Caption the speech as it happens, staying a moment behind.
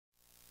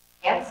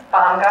Lance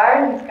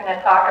Baumgard, who's going to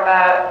talk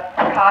about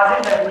the causes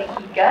of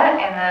leaky gut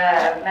and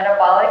the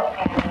metabolic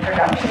and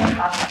production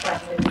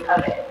consequences of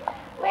it.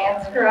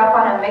 Lance grew up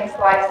on a mixed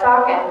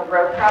livestock and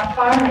row crop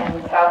farm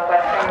in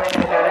southwestern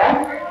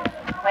Minnesota.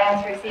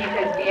 Lance received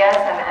his BS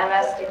and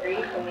MS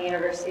degree from the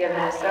University of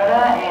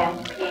Minnesota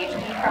and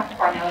PhD from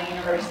Cornell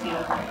University.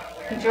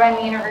 He joined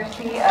the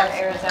University of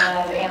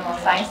Arizona's Animal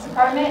Science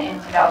Department in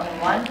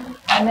 2001,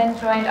 and then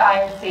joined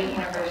Iowa State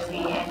University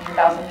in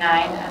 2009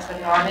 as the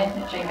Norman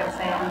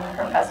Jacobson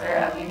Professor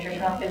of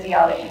Nutritional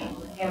Physiology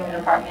in the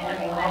Department of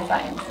Animal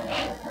Science.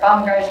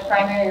 Baumgard's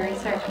primary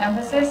research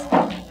emphasis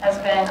has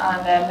been on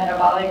the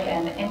metabolic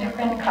and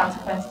endocrine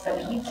consequences of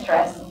heat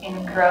stress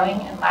in growing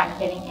and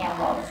lactating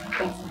animals.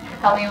 Please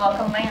help me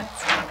welcome Lance.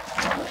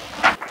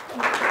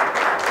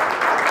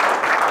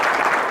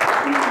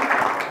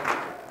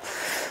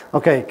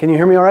 Okay, can you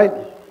hear me all right?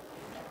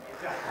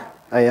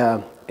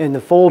 In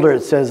the folder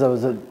it says I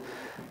was a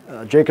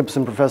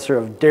Jacobson Professor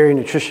of Dairy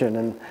Nutrition,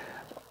 and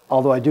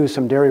although I do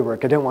some dairy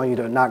work, I didn't want you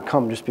to not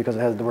come just because it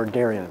has the word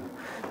dairy in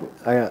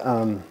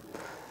it.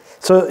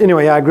 So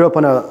anyway, I grew up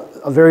on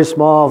a very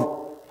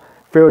small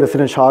farrow to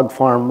finish hog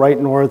farm right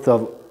north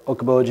of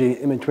Okoboji,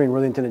 in between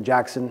Worthington and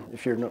Jackson,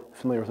 if you're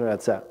familiar with where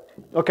that's at.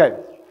 Okay,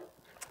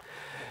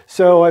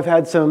 so I've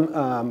had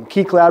some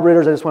key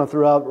collaborators I just want to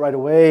throw out right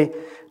away.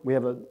 We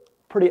have a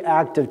pretty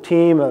active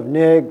team of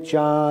Nick,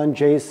 John,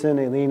 Jason,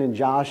 Aileen, and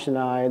Josh and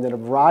I, and then a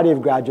variety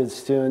of graduate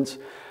students.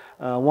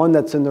 One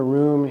that's in the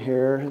room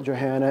here,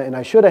 Johanna, and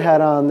I should have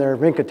had on there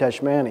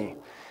Venkatesh Mani,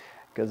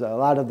 because a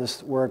lot of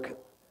this work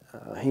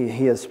he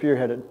has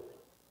spearheaded.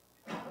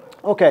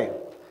 Okay,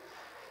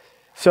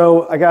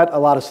 so I got a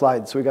lot of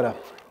slides, so we're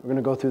going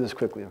to go through this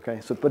quickly, okay?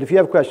 But if you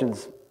have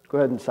questions, go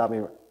ahead and stop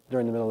me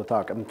during the middle of the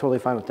talk. I'm totally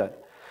fine with that.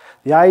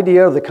 The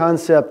idea of the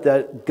concept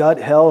that gut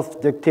health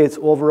dictates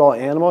overall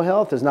animal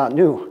health is not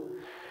new,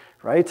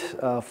 right?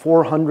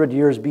 400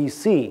 years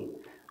BC,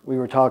 we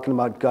were talking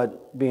about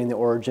gut being the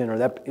origin,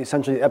 or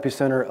essentially the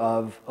epicenter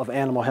of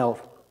animal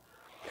health.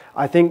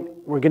 I think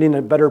we're getting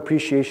a better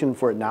appreciation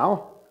for it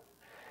now.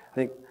 I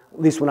think,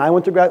 at least when I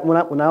went to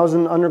when I was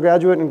an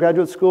undergraduate and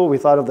graduate school, we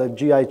thought of the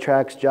GI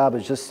tract's job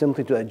as just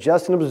simply to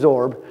digest and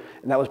absorb,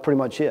 and that was pretty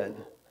much it.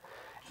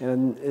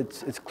 And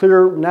it's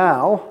clear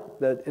now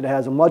that it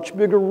has a much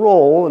bigger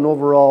role in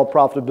overall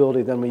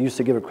profitability than we used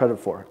to give it credit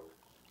for.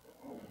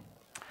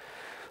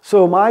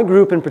 So my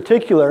group in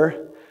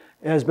particular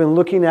has been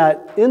looking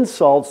at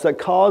insults that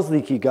cause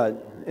leaky gut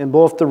in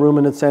both the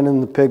ruminants and in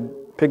the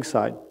pig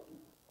side.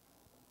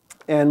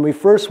 And we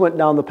first went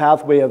down the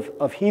pathway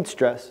of heat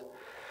stress.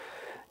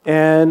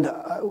 And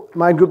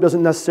my group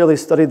doesn't necessarily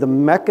study the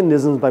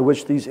mechanisms by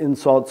which these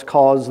insults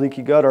cause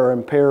leaky gut or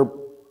impair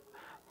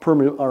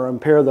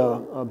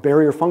the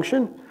barrier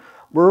function.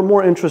 We're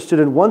more interested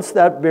in, once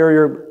that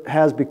barrier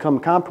has become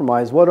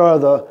compromised, what are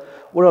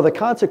the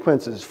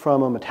consequences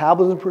from a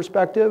metabolism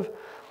perspective,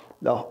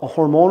 a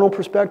hormonal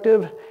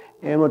perspective,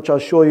 and which I'll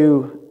show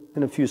you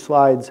in a few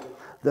slides.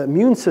 The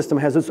immune system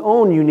has its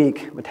own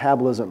unique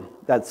metabolism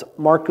that's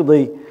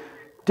markedly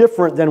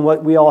different than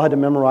what we all had to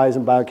memorize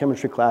in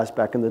biochemistry class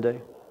back in the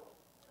day.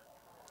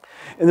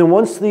 And then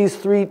once these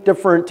three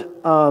different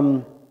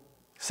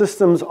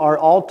systems are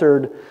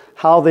altered,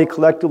 how they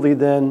collectively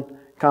then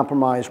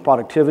compromise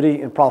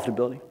productivity and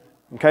profitability,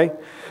 okay?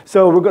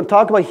 So we're going to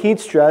talk about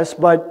heat stress,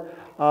 but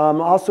I'm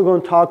also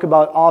going to talk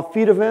about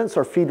off-feed events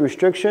or feed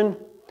restriction.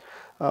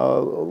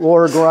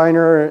 Laura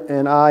Greiner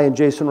and I and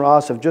Jason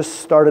Ross have just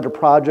started a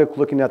project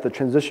looking at the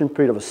transition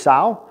period of a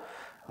sow.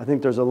 I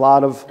think there's a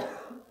lot of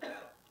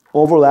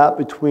overlap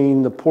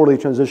between the poorly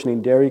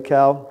transitioning dairy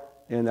cow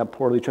and that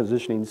poorly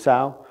transitioning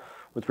sow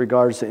with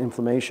regards to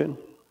inflammation.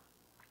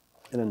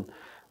 And then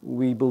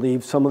we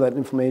believe some of that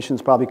inflammation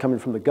is probably coming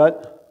from the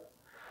gut.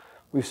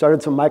 We've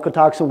started some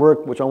mycotoxin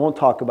work, which I won't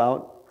talk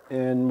about,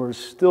 and we're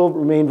still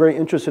remain very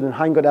interested in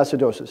hindgut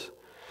acidosis.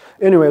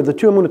 Anyway, the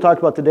two I'm going to talk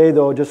about today,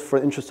 though, just for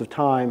the interest of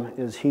time,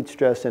 is heat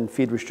stress and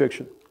feed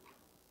restriction.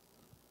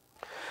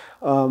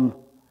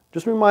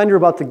 Just a reminder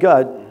about the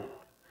gut.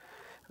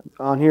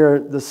 On here,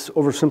 this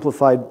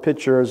oversimplified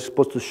picture is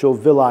supposed to show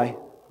villi,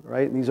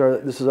 right?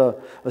 This is a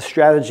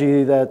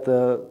strategy that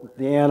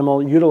the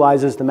animal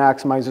utilizes to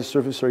maximize the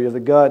surface area of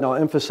the gut, and I'll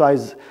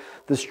emphasize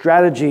the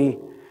strategy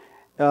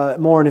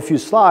more in a few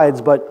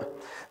slides, but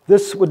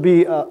this would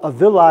be a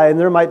villi, and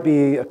there might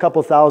be a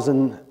couple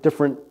thousand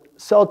different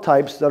cell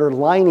types that are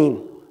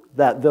lining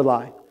that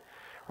villi,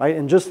 right?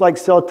 And just like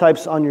cell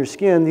types on your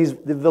skin,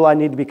 the villi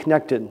need to be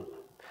connected.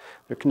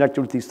 They're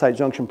connected with these tight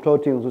junction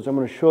proteins, which I'm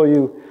going to show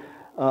you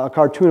a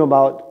cartoon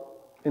about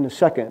in a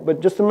second. But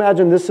just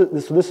imagine this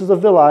is a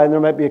villi, and there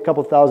might be a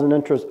couple thousand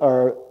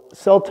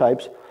cell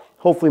types.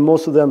 Hopefully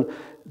most of them,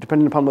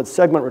 depending upon what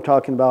segment we're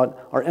talking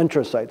about, are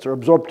enterocytes or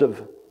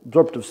absorptive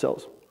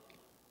cells.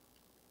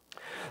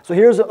 So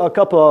here's a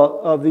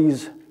couple of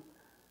these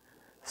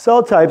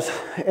cell types,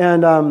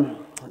 and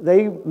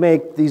they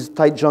make these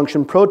tight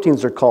junction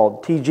proteins, they're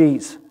called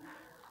TJs.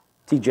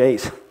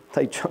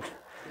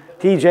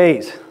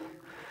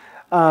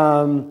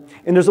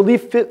 And there's at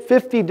least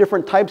 50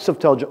 different types of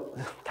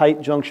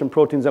tight junction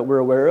proteins that we're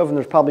aware of, and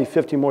there's probably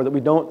 50 more that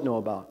we don't know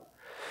about.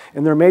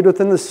 And they're made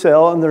within the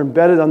cell, and they're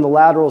embedded on the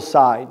lateral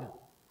side.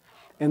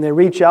 And they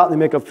reach out and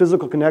they make a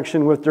physical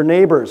connection with their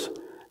neighbors,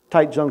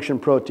 tight junction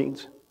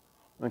proteins.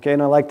 Okay,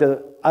 and I like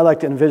to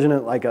envision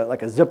it like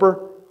a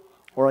zipper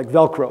or like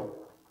Velcro.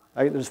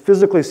 Right? There's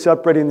physically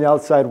separating the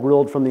outside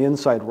world from the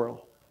inside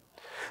world.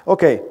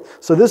 Okay,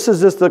 so this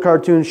is just the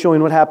cartoon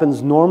showing what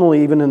happens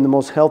normally even in the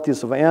most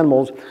healthiest of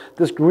animals.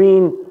 This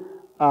green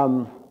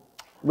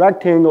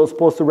rectangle is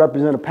supposed to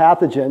represent a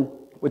pathogen,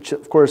 which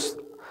of course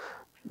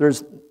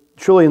there's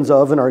trillions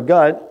of in our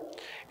gut.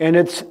 And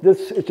it's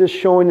just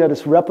showing that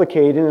it's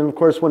replicating. And of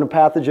course, when a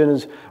pathogen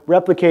is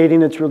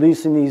replicating, it's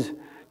releasing these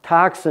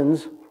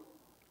toxins.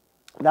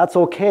 That's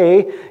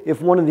okay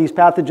if one of these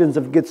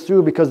pathogens gets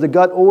through, because the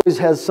gut always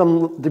has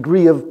some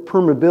degree of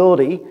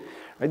permeability.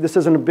 Right? This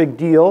isn't a big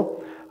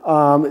deal.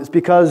 It's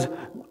because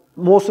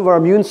most of our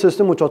immune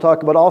system, which I'll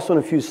talk about also in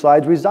a few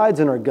slides,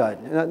 resides in our gut.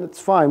 And that's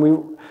fine.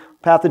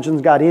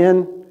 Pathogens got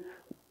in.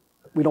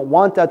 We don't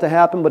want that to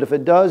happen, but if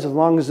it does, as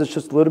long as it's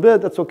just a little bit,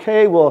 that's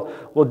okay.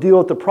 We'll deal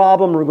with the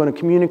problem. We're going to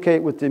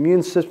communicate with the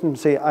immune system and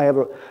say, I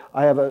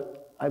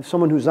have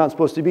someone who's not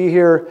supposed to be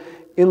here.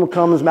 In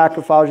comes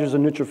macrophages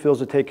and neutrophils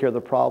to take care of the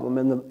problem.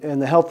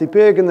 And the healthy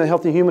pig and the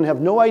healthy human have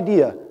no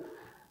idea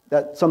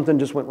that something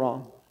just went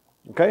wrong.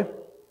 Okay?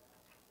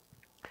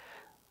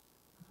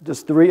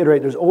 Just to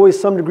reiterate, there's always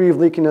some degree of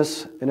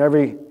leakiness in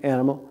every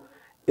animal.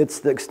 It's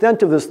the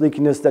extent of this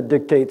leakiness that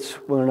dictates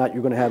whether or not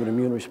you're going to have an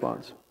immune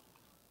response.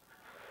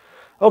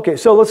 Okay,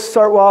 so let's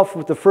start off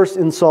with the first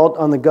insult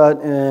on the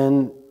gut,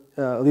 and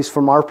at least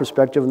from our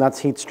perspective, and that's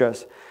heat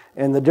stress.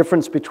 And the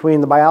difference between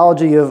the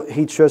biology of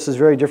heat stress is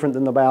very different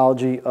than the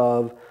biology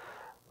of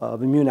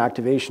immune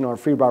activation or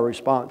febrile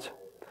response.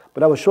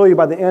 But I will show you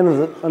by the end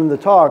of the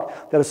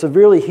talk that a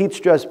severely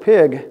heat-stressed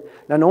pig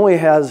not only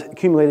has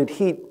accumulated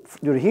heat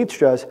due to heat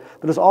stress,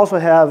 but it's also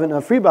having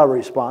a febrile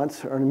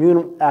response or an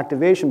immune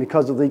activation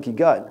because of leaky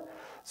gut.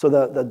 So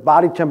the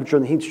body temperature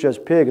in the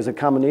heat-stressed pig is a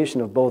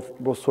combination of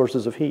both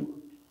sources of heat.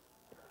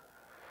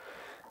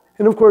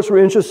 And of course, we're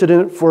interested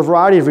in it for a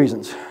variety of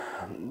reasons,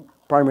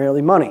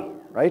 primarily money,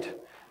 right?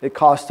 It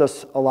costs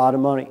us a lot of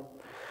money.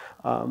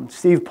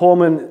 Steve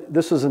Pullman,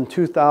 this was in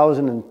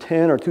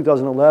 2010 or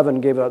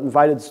 2011, gave an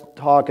invited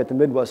talk at the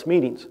Midwest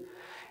meetings.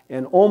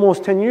 And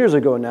almost 10 years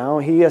ago now,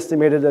 he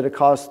estimated that it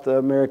cost the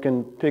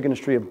American pig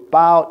industry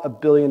about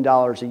 $1 billion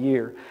a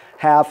year,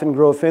 half in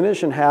grow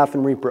finish and half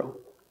in repro.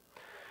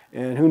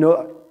 And who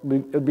knows,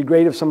 it would be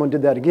great if someone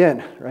did that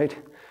again, right?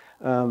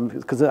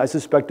 Because I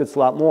suspect it's a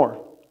lot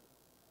more.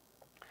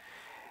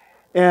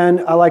 And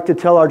I like to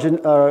tell our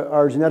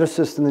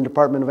geneticists in the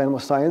Department of Animal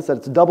Science that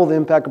it's double the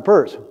impact of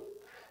PRRS.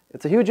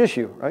 It's a huge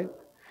issue, right?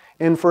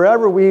 And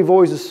forever we've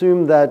always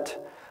assumed that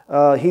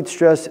heat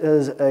stress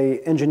is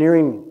an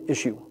engineering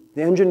issue.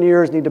 The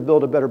engineers need to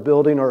build a better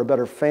building or a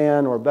better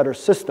fan or a better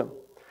system.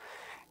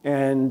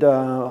 And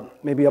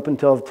maybe up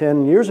until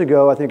 10 years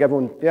ago, I think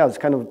everyone, this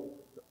kind of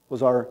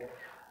was our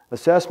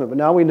assessment. But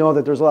now we know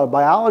that there's a lot of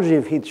biology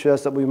of heat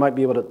stress that we might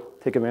be able to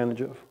take advantage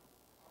of.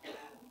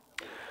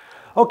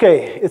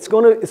 Okay, it's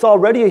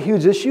already a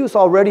huge issue. It's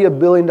already $1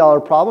 billion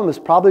problem. It's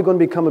probably going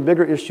to become a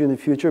bigger issue in the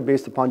future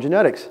based upon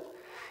genetics.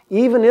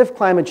 Even if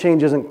climate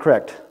change isn't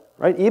correct,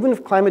 right? Even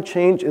if climate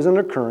change isn't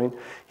occurring,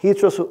 heat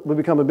stress will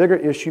become a bigger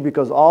issue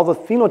because all the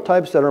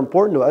phenotypes that are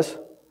important to us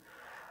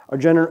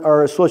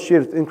are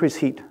associated with increased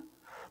heat.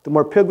 The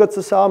more piglets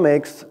the sow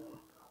makes,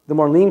 the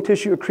more lean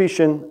tissue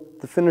accretion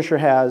the finisher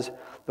has,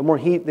 the more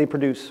heat they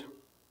produce.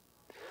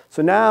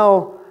 So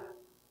now,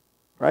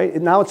 right?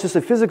 Now it's just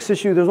a physics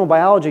issue. There's no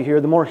biology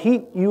here. The more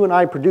heat you and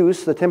I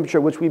produce, the temperature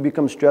at which we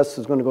become stressed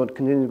is going to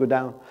continue to go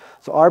down.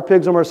 So our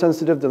pigs are more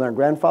sensitive than our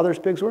grandfather's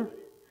pigs were.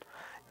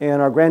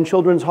 And our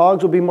grandchildren's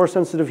hogs will be more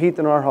sensitive to heat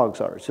than our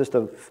hogs are.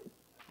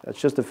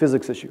 That's just a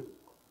physics issue.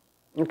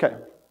 Okay.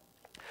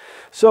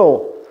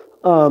 So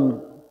I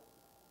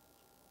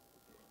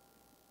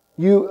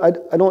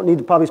don't need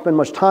to probably spend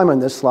much time on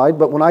this slide,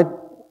 but when I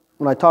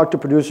talk to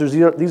producers,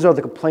 these are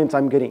the complaints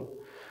I'm getting,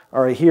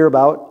 or I hear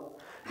about.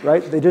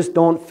 Right? They just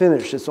don't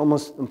finish. It's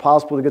almost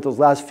impossible to get those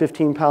last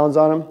 15 pounds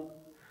on them.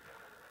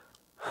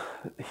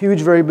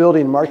 Huge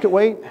variability in market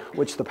weight,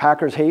 which the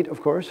packers hate,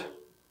 of course.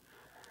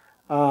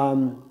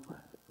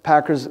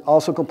 Packers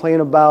also complain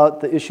about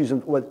the issues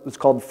of what's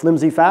called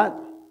flimsy fat.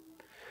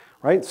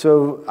 Right?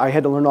 So I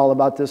had to learn all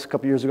about this a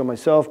couple years ago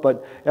myself,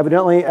 but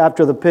evidently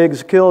after the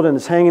pig's killed and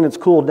it's hanging, it's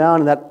cooled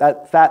down, and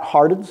that fat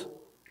hardens.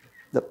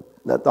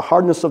 The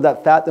hardness of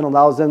that fat then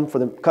allows them for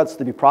the cuts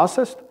to be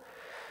processed.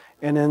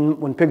 And then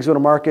when pigs go to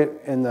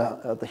market in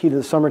the heat of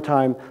the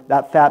summertime,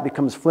 that fat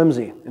becomes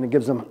flimsy, and it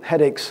gives them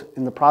headaches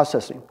in the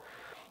processing.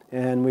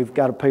 And we've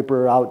got a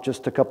paper out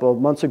just a couple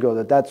of months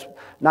ago that's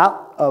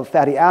not a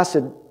fatty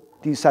acid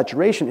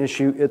desaturation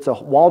issue, it's a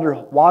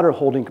water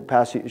holding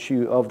capacity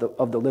issue of the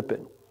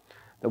lipid.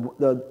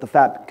 The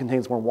fat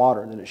contains more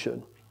water than it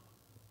should.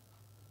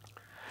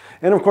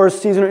 And of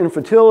course, seasonal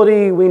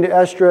infertility, wean to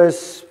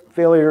estrus,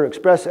 failure to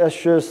express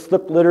estrus,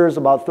 slip litters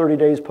about 30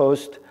 days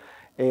post,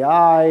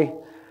 AI.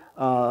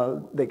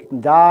 They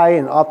can die,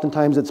 and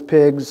oftentimes it's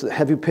pigs,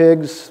 heavy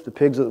pigs, the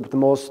pigs with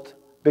the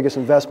biggest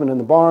investment in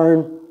the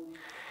barn.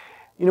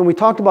 You know, we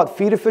talked about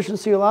feed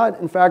efficiency a lot.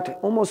 In fact,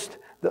 almost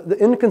the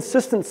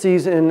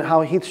inconsistencies in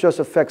how heat stress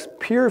affects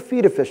pure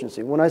feed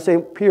efficiency. When I say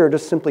pure,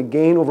 just simply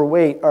gain over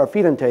weight or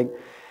feed intake,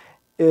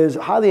 is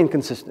highly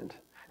inconsistent.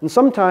 And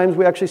sometimes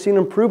we actually see an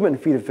improvement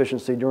in feed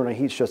efficiency during our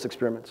heat stress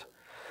experiments.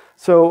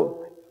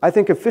 So I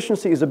think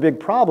efficiency is a big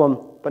problem,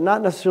 but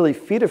not necessarily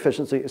feed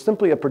efficiency. It's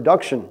simply a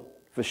production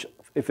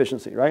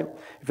efficiency, right?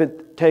 If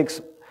it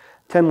takes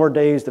 10 more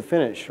days to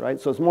finish, right?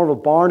 So it's more of a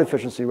barn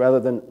efficiency rather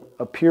than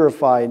a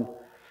purified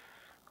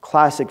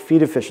classic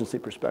feed efficiency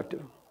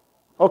perspective.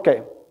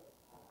 Okay,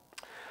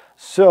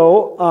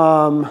 so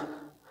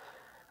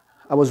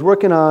I was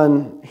working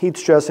on heat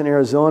stress in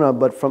Arizona,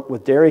 but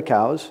with dairy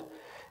cows,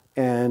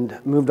 and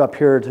moved up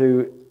here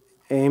to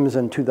Ames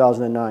in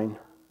 2009.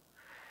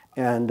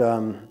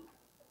 And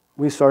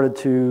we started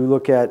to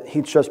look at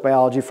heat stress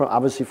biology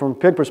obviously from a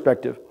pig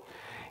perspective.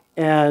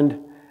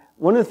 And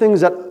one of the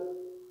things that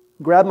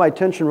grabbed my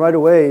attention right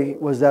away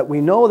was that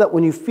we know that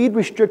when you feed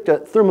restrict a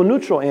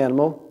thermoneutral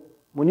animal,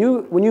 when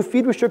you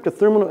feed restrict a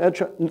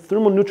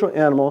thermoneutral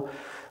animal,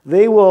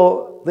 they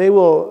will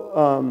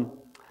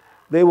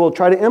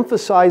try to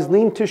emphasize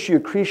lean tissue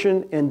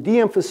accretion and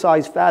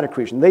de-emphasize fat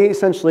accretion. They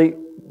essentially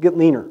get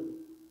leaner.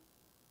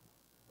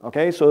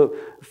 Okay, so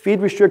feed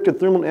restricted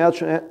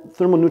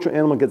thermoneutral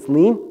animal gets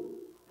lean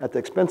at the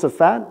expense of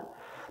fat,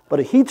 but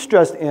a heat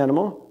stressed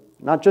animal,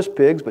 not just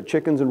pigs, but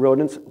chickens and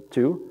rodents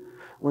too,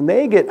 when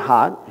they get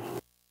hot,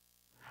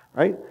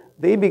 right,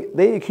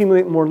 they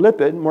accumulate more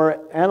lipid,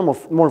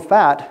 more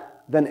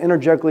fat than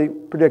energetically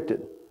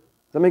predicted.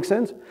 Does that make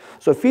sense?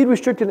 So a feed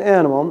restricted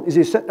animal is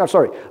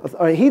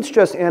a heat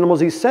stressed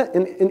animal is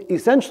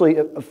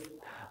essentially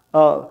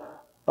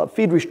a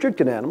feed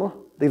restricted animal.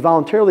 They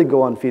voluntarily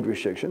go on feed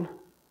restriction.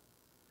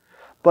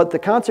 But the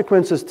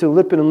consequences to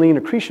lipid and lean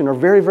accretion are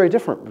very, very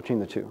different between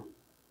the two.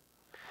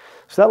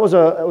 So that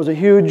was a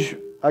huge,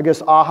 I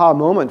guess, aha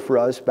moment for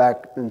us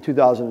back in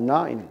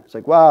 2009. It's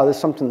like, wow, this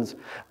something's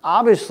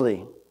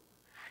obviously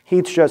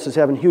heat stress is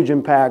having huge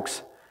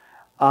impacts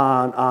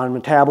on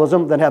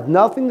metabolism that have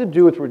nothing to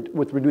do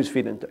with reduced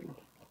feed intake.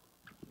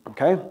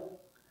 Okay?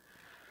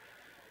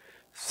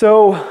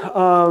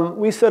 So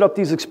we set up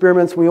these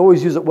experiments. We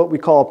always use what we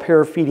call a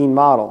pair feeding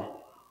model.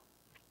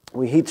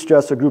 We heat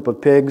stress a group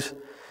of pigs.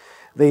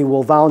 They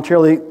will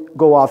voluntarily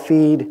go off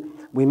feed.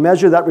 We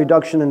measure that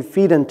reduction in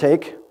feed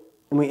intake,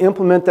 and we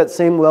implement that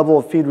same level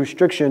of feed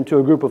restriction to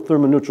a group of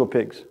thermoneutral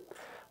pigs.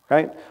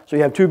 Right? So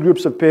you have two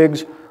groups of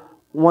pigs.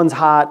 One's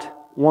hot,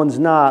 one's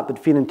not, but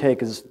feed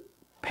intake is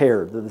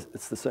paired.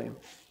 It's the same.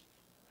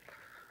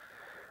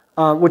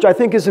 Which I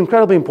think is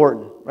incredibly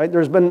important. Right?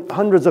 There's been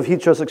hundreds of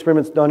heat stress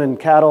experiments done in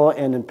cattle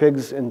and in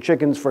pigs and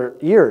chickens for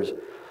years.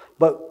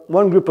 But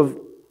one group of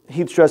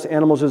heat stress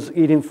animals is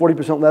eating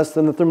 40% less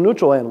than the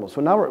thermoneutral animals.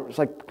 So now it's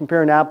like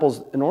comparing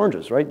apples and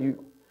oranges, right?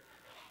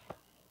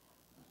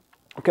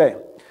 Okay,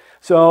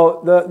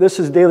 so this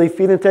is daily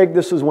feed intake.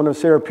 This is one of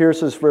Sarah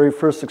Pierce's very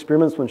first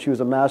experiments when she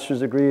was a master's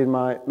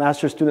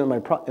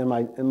student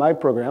in my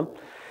program.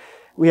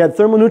 We had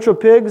thermoneutral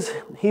pigs,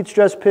 heat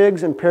stress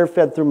pigs, and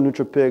pair-fed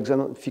thermoneutral pigs. I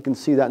don't know if you can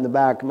see that in the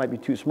back. It might be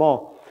too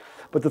small.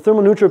 But the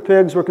thermoneutral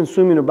pigs were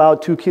consuming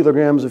about 2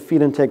 kilograms of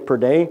feed intake per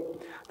day.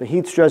 The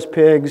heat stress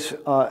pigs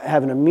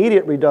have an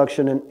immediate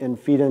reduction in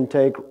feed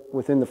intake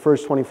within the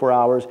first 24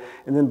 hours.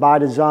 And then by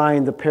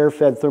design, the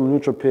pair-fed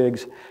thermoneutral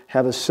pigs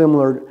have a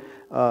similar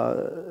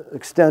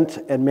extent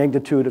and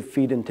magnitude of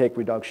feed intake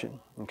reduction.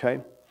 Okay?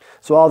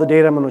 So all the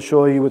data I'm going to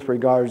show you with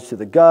regards to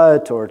the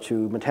gut or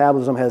to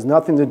metabolism has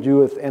nothing to do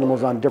with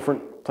animals on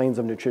different planes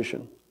of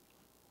nutrition.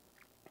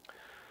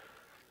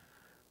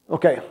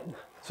 Okay,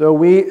 so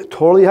we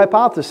totally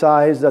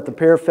hypothesized that the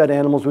pair-fed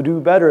animals would do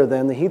better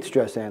than the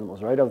heat-stressed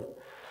animals, right?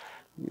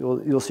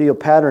 You'll see a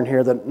pattern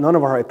here that none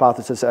of our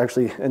hypotheses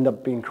actually end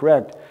up being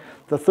correct.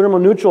 The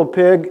thermoneutral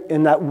pig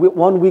in that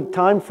 1 week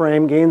time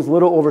frame gains a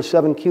little over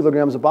 7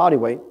 kilograms of body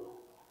weight.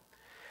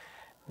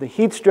 The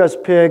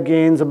heat-stressed pig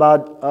gains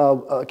about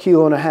 1.5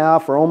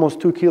 kilograms or almost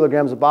 2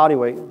 kilograms of body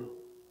weight.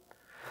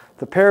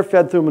 The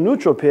pair-fed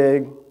thermoneutral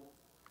pig,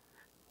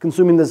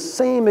 consuming the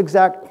same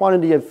exact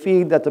quantity of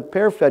feed that the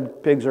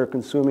pair-fed pigs are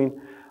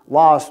consuming,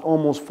 lost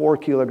almost 4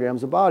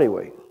 kilograms of body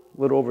weight,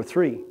 a little over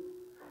 3.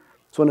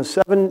 So in a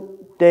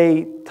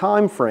 7-day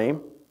time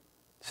frame,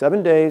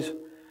 7 days,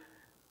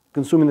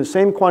 consuming the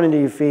same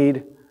quantity of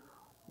feed,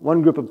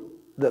 one group of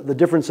the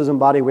differences in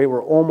body weight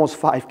were almost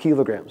 5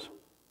 kilograms.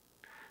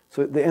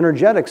 So the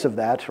energetics of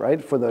that,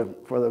 right, for the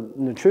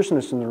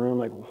nutritionists in the room,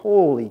 like,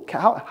 holy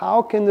cow,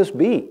 how can this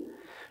be?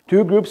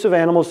 Two groups of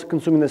animals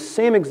consuming the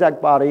same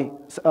exact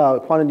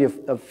quantity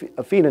of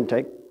feed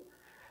intake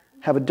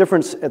have a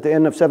difference at the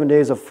end of 7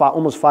 days of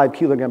almost 5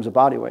 kilograms of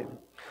body weight.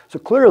 So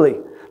clearly,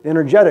 the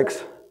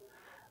energetics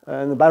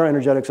and the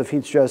bioenergetics of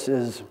heat stress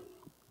is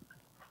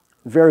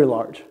very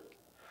large.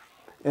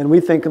 And we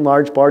think in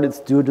large part it's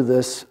due to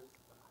this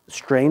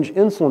strange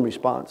insulin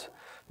response.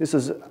 This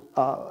is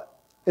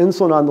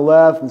insulin on the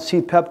left and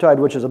C-peptide,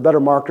 which is a better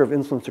marker of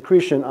insulin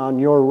secretion, on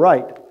your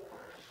right.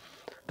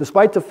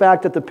 Despite the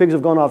fact that the pigs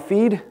have gone off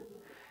feed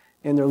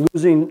and they're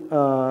losing,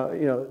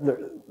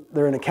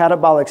 they're in a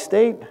catabolic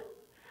state,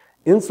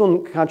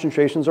 insulin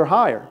concentrations are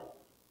higher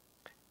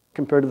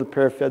compared to the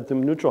pair-fed to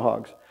neutral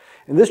hogs.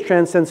 And this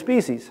transcends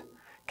species: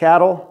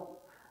 cattle,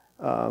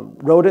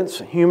 rodents,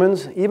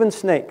 humans, even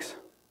snakes.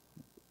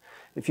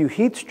 If you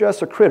heat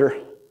stress a critter,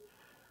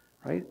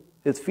 right,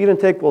 its feed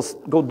intake will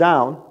go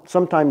down.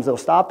 Sometimes they'll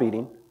stop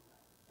eating,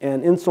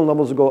 and insulin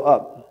levels will go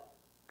up.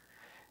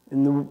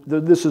 And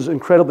this is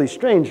incredibly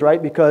strange,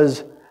 right?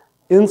 Because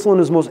insulin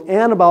is the most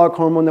anabolic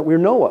hormone that we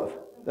know of.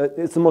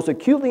 It's the most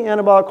acutely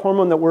anabolic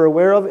hormone that we're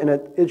aware of, and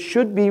it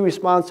should be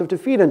responsive to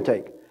feed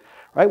intake,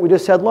 right? We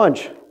just had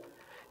lunch.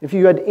 If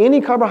you had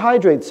any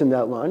carbohydrates in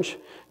that lunch,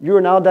 you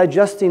are now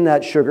digesting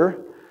that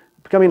sugar,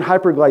 becoming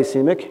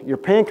hyperglycemic. Your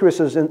pancreas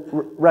is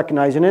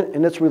recognizing it,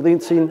 and it's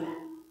releasing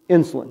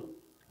insulin.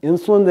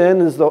 Insulin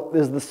then is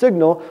the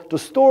signal to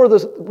store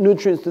the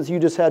nutrients that you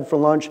just had for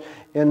lunch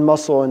in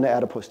muscle and the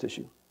adipose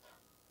tissue.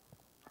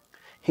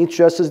 Heat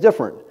stress is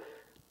different.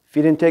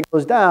 Feed intake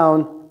goes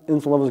down,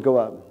 insulin levels go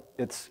up.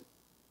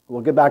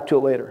 We'll get back to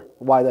it later,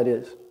 why that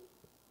is.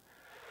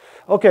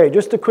 Okay,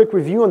 just a quick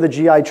review on the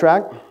GI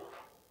tract.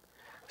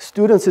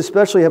 Students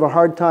especially have a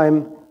hard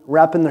time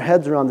wrapping their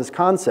heads around this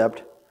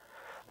concept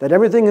that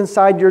everything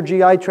inside your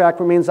GI tract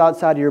remains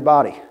outside of your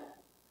body.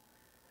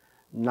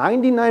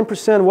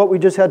 99% of what we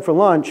just had for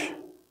lunch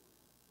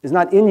is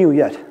not in you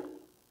yet,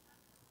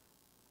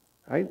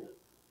 right?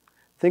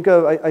 Think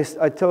of,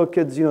 I tell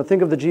kids,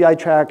 think of the GI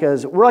tract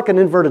as, we're like an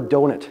inverted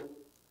donut.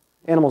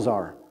 Animals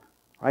are,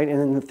 right?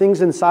 And the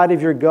things inside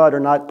of your gut are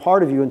not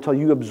part of you until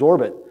you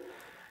absorb it.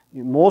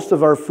 Most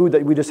of our food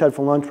that we just had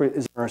for lunch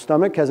is in our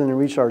stomach, haven't even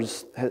reached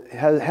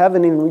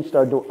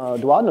our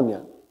duodenum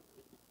yet.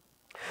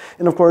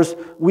 And of course,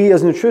 we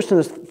as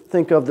nutritionists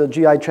think of the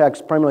GI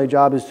tract's primary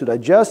job is to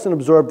digest and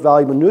absorb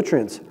valuable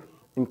nutrients.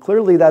 And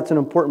clearly that's an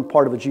important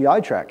part of a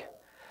GI tract.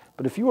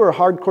 But if you were a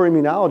hardcore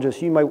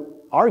immunologist, you might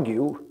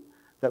argue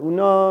that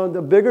no,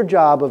 the bigger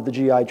job of the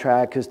GI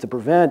tract is to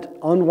prevent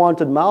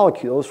unwanted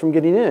molecules from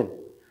getting in.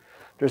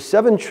 There's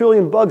 7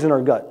 trillion bugs in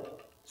our gut.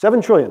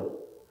 7 trillion.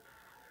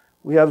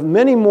 We have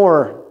many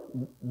more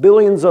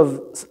billions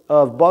of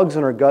bugs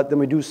in our gut than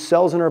we do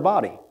cells in our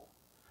body.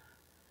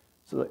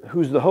 So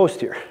who's the host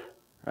here,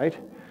 right?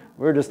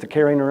 We're just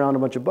carrying around a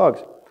bunch of bugs.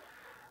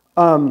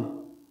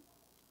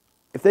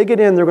 If they get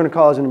in, they're going to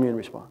cause an immune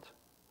response.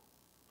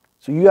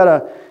 So you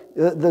gotta,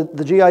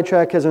 the GI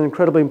tract has an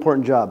incredibly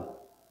important job.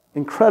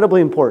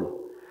 Incredibly important.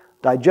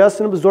 Digest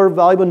and absorb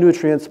valuable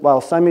nutrients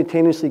while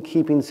simultaneously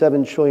keeping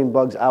 7 trillion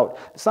bugs out.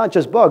 It's not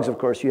just bugs, of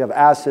course. You have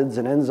acids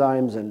and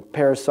enzymes and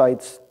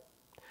parasites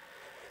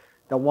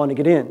that want to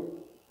get in.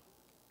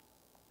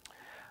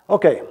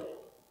 Okay.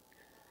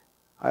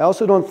 I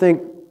also don't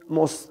think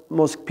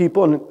most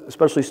people, and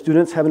especially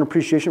students, have an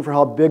appreciation for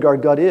how big our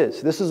gut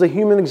is. This is a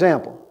human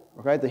example,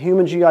 okay? The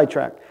human GI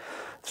tract.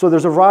 So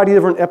there's a variety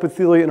of different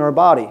epithelia in our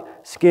body.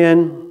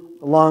 Skin,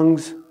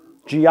 lungs,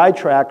 GI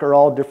tract are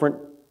all different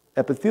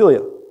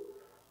epithelia.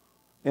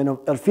 And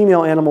a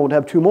female animal would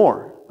have 2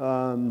 more.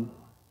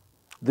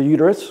 The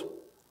uterus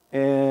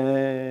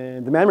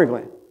and the mammary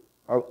gland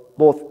are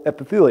both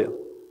epithelia.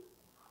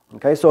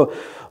 Okay, so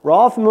we're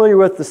all familiar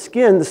with the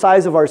skin, the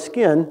size of our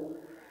skin,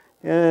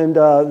 and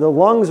the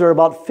lungs are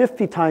about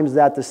 50 times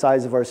the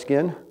size of our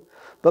skin.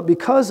 But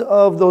because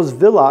of those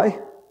villi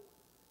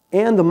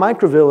and the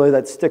microvilli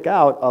that stick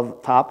out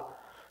of top,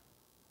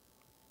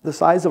 the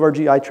size of our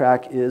GI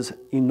tract is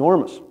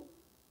enormous.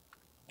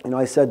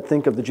 I said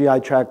think of the GI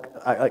tract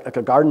like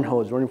a garden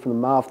hose running from the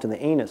mouth to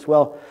the anus.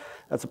 Well,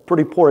 that's a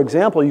pretty poor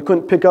example. You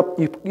couldn't pick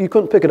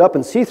it up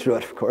and see through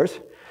it, of course,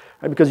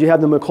 right? Because you have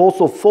the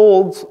mucosal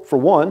folds for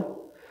one.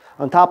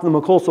 On top of the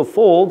mucosal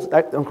folds,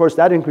 of course,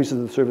 that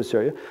increases the surface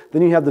area.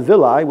 Then you have the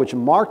villi, which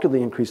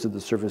markedly increases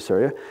the surface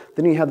area.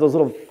 Then you have those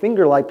little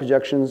finger-like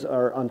projections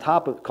on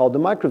top called the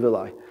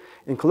microvilli.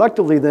 And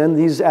collectively, then,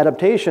 these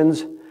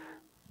adaptations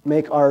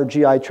make our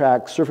GI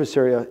tract surface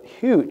area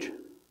huge.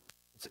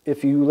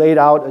 If you laid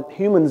out a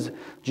human's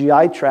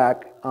GI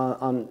tract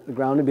on the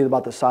ground, it'd be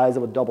about the size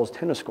of a doubles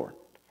tennis court.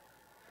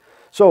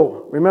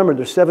 So remember,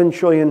 there's 7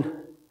 trillion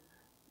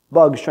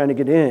bugs trying to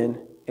get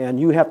in, and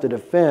you have to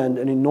defend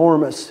an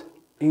enormous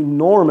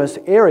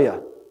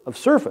area of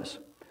surface.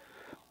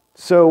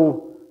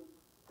 So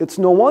it's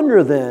no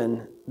wonder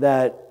then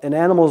that an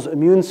animal's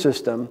immune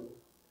system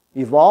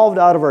evolved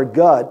out of our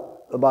gut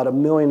about 1.5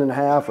 million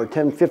or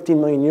 10, 15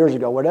 million years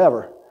ago,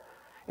 whatever.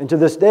 And to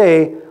this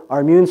day, our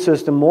immune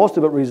system, most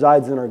of it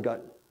resides in our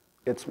gut.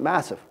 It's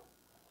massive.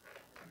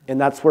 And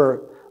that's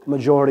where the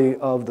majority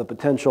of the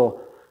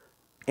potential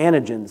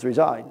antigens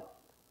reside.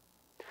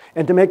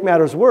 And to make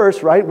matters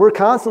worse, right, we're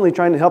constantly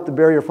trying to help the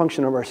barrier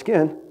function of our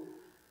skin.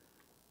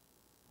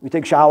 We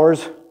take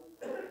showers,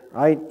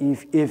 right?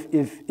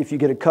 If you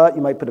get a cut,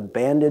 you might put a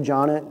bandage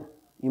on it.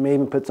 You may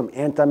even put some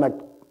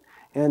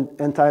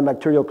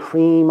antibacterial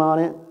cream on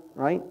it,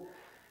 right?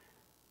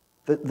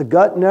 The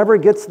gut never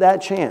gets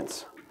that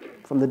chance.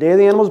 from the day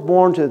the animal is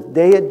born to the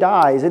day it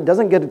dies, it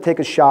doesn't get to take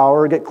a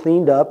shower or get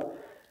cleaned up,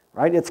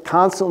 right? It's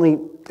constantly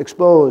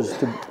exposed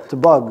to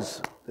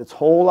bugs its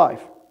whole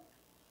life.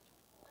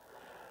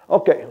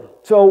 Okay,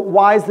 so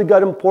why is the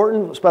gut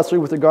important, especially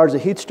with regards to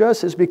heat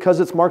stress? Is because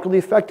it's markedly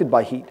affected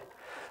by heat.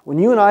 When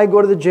you and I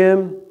go to the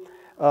gym,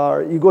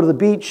 you go to the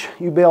beach,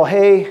 you bale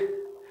hay,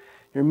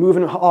 you're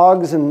moving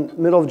hogs in the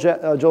middle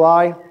of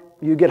July,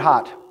 you get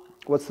hot.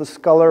 What's the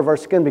color of our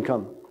skin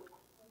become?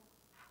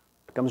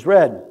 It becomes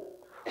red.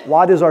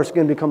 Why does our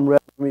skin become red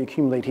when we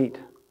accumulate heat?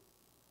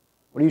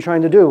 What are you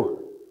trying to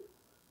do?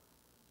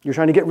 You're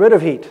trying to get rid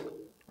of heat,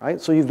 right?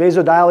 So you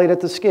vasodilate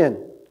at the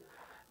skin.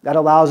 That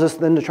allows us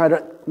then to try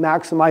to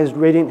maximize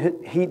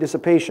radiant heat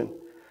dissipation.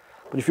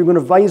 But if you're going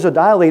to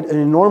vasodilate an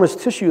enormous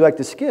tissue like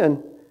the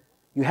skin,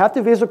 you have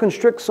to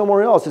vasoconstrict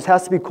somewhere else. This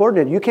has to be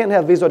coordinated. You can't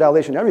have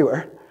vasodilation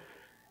everywhere.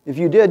 If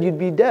you did, you'd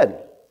be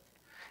dead.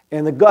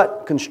 And the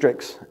gut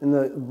constricts. And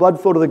the blood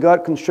flow to the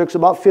gut constricts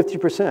about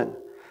 50%.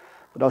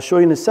 But I'll show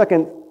you in a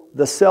second,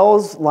 the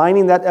cells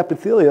lining that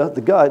epithelia,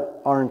 the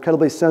gut, are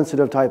incredibly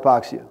sensitive to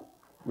hypoxia,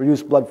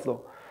 reduced blood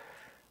flow.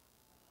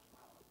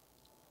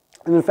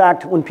 And in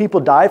fact, when people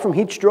die from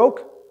heat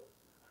stroke,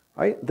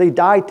 right, they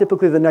die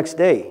typically the next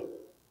day.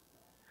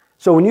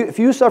 So if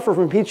you suffer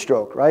from heat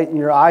stroke, right, and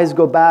your eyes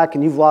go back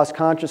and you've lost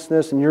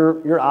consciousness and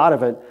you're out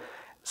of it,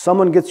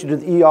 someone gets you to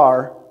the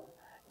ER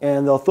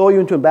and they'll throw you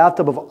into a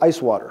bathtub of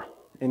ice water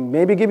and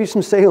maybe give you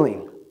some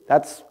saline.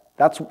 That's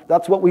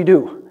what we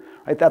do,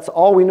 right? That's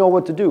all we know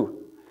what to do.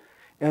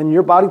 And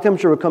your body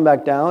temperature will come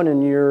back down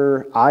and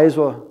your eyes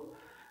will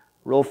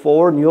roll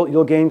forward and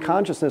you'll gain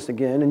consciousness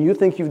again and you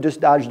think you've just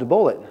dodged a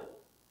bullet.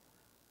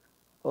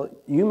 Well,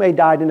 you may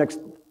die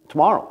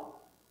tomorrow,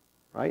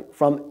 right?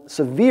 From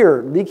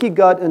severe leaky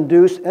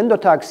gut-induced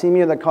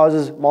endotoxemia that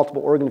causes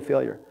multiple organ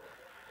failure.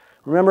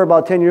 Remember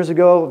about 10 years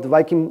ago, the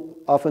Viking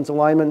offensive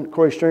lineman,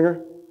 Corey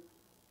Stringer?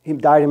 He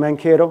died in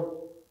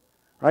Mankato,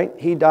 right?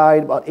 He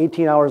died about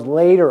 18 hours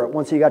later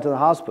once he got to the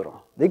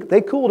hospital.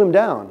 They cooled him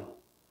down.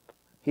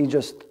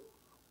 It's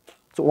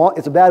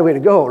a bad way to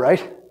go, right?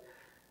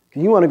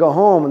 Because you want to go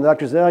home and the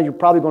doctor says, you're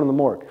probably going to the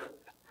morgue.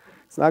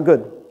 It's not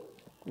good.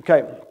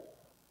 Okay.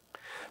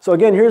 So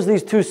again, here's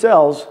these two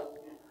cells.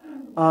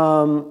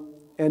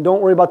 And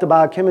don't worry about the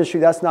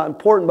biochemistry, that's not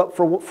important. But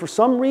for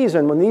some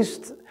reason,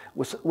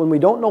 when we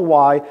don't know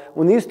why,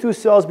 when these two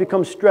cells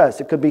become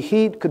stressed, it could be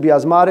heat, could be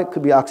osmotic,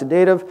 could be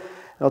oxidative.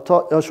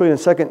 I'll show you in a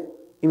second,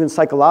 even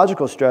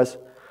psychological stress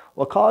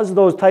will cause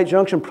those tight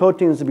junction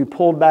proteins to be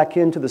pulled back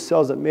into the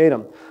cells that made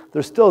them.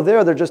 They're still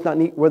there, they're just not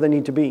where they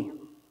need to be.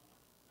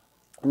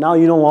 Now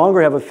you no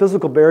longer have a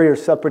physical barrier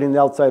separating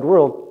the outside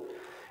world,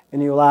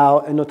 and you allow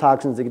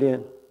endotoxins to get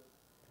in.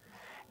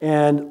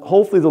 And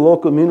hopefully the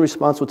local immune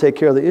response will take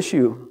care of the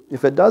issue.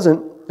 If it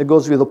doesn't, it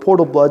goes via the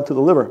portal blood to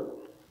the liver.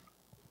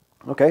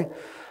 Okay?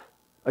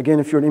 Again,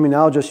 if you're an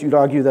immunologist, you'd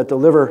argue that the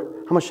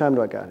liver, how much time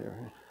do I got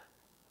here?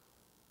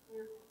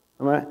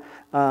 All right?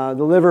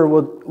 The liver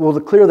will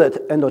clear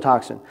that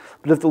endotoxin.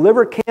 But if the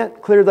liver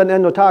can't clear that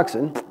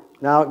endotoxin,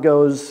 now it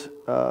goes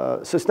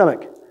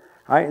systemic.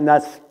 Right? And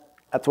that's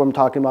what I'm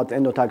talking about, the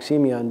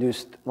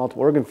endotoxemia-induced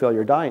multiple organ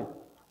failure, dying.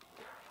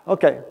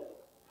 Okay.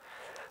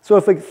 So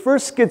if it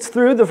first gets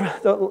through,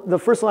 the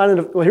first line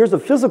of here's the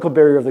physical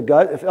barrier of the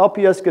gut. If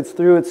LPS gets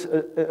through, it's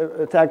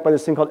attacked by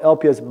this thing called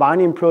LPS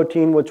binding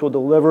protein, which will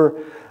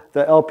deliver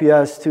the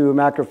LPS to a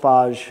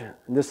macrophage,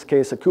 in this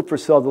case a Kupffer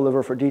cell to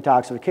deliver for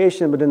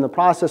detoxification, but in the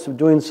process of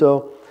doing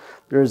so,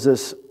 there's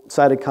this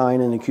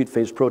cytokine and acute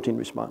phase protein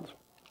response,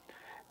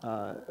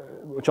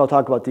 which I'll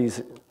talk about these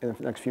in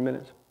the next few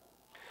minutes.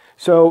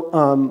 So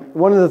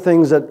one of the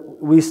things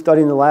that we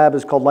study in the lab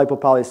is called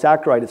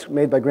lipopolysaccharide. It's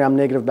made by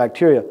gram-negative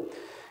bacteria.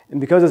 And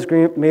because it's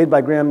made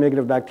by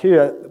gram-negative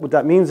bacteria, what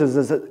that means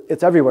is that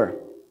it's everywhere,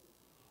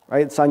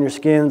 right? It's on your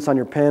skin, it's on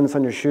your pen, it's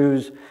on your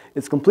shoes.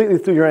 It's completely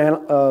through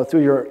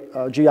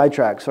your GI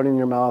tract, starting in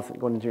your mouth and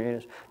going into your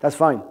anus. That's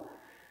fine.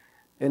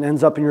 It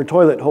ends up in your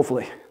toilet,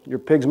 hopefully. Your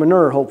pig's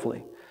manure,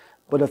 hopefully.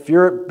 But if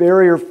your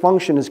barrier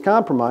function is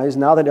compromised,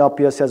 now that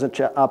LPS has an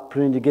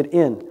opportunity to get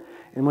in.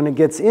 And when it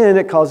gets in,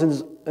 it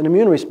causes an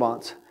immune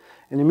response.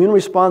 An immune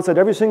response that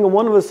every single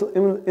one of us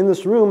in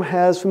this room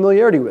has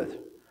familiarity with.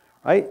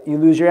 Right? You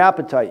lose your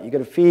appetite, you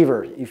get a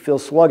fever, you feel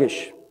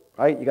sluggish,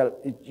 right?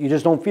 You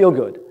just don't feel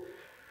good.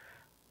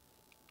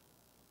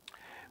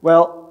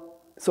 Well,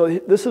 so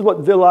this is what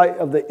villi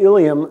of the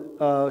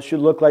ileum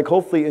should look like,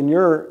 hopefully in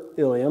your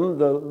ileum.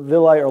 The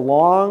villi are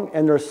long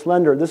and they're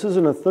slender. This is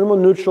in a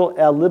thermoneutral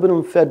ad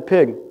libitum fed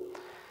pig.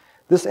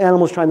 This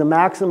animal is trying to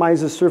maximize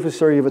the surface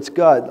area of its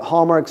gut. The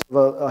hallmarks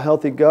of a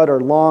healthy gut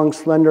are long,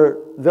 slender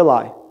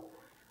villi.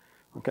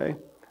 Okay?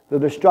 The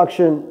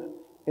destruction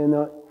in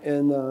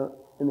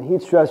the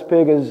heat stress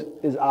pig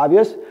is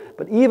obvious,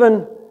 but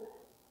even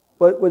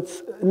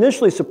what's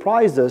initially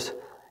surprised us,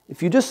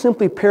 if you just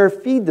simply pair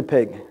feed the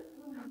pig,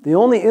 the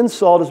only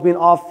insult is being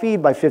off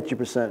feed by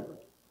 50%.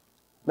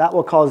 That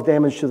will cause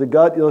damage to the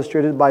gut,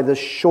 illustrated by this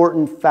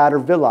shortened, fatter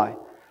villi.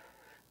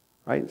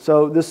 Right?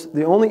 So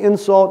the only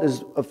insult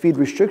is a feed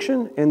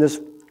restriction, and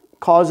this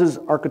causes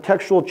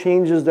architectural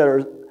changes that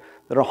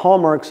are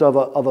hallmarks of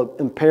an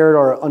impaired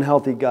or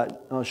unhealthy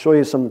gut. I'll show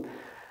you some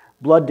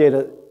blood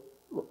data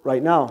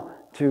right now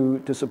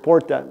to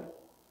support that.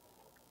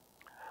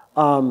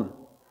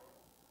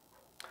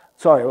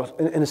 Sorry,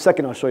 in a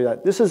second I'll show you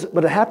that.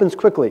 But it happens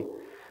quickly.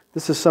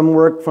 This is some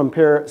work from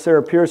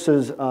Sarah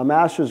Pierce's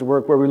master's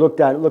work where we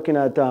looking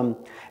at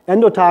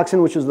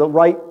endotoxin, which is the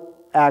right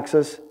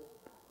axis,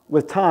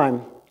 with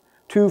time,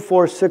 2,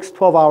 4, 6,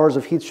 12 hours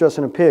of heat stress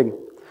in a pig.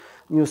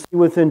 And you'll see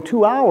within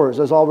 2 hours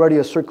there's already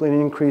a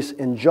circulating increase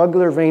in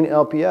jugular vein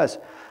LPS.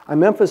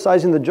 I'm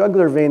emphasizing the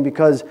jugular vein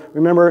because,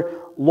 remember,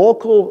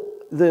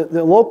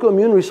 the local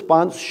immune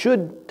response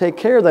should take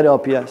care of that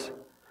LPS.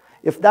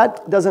 If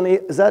that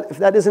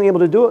isn't able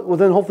to do it, well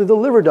then hopefully the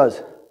liver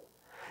does.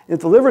 If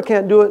the liver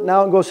can't do it,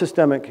 now it goes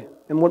systemic.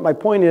 And what my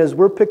point is,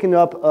 we're picking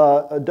up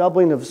a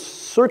doubling of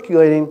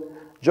circulating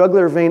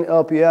jugular vein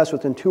LPS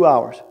within 2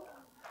 hours.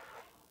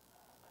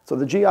 So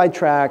the GI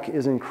tract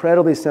is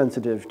incredibly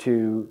sensitive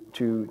to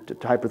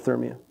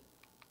hyperthermia.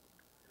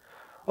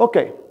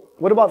 Okay,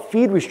 what about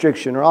feed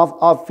restriction or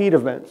off feed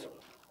events?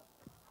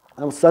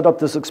 I'll set up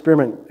this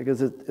experiment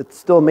because it's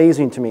still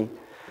amazing to me.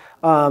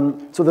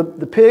 So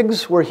the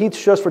pigs were heat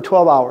stressed for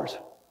 12 hours.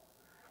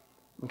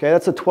 Okay,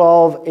 that's a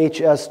 12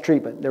 HS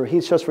treatment. They were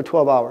heat stressed for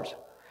 12 hours.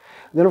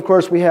 And then, of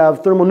course, we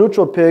have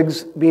thermoneutral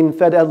pigs being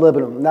fed ad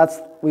libitum.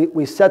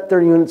 We set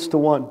their units to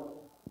 1.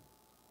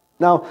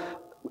 Now,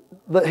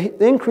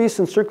 the increase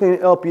in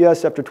circulating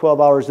LPS after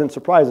 12 hours didn't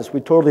surprise us. We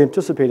totally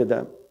anticipated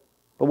that.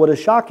 But what is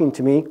shocking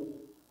to me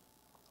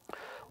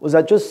was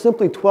that just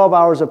simply 12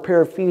 hours of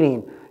pair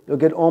feeding, you'll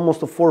get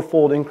almost a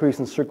 4-fold increase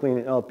in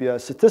circulating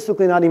LPS.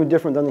 Statistically not even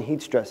different than the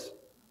heat stress.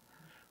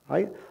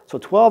 Right? So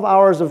 12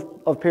 hours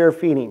of pair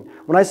feeding.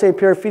 When I say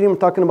pair feeding, I'm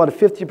talking about a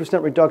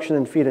 50% reduction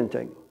in feed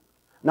intake.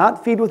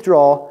 Not feed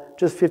withdrawal,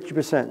 just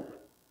 50%.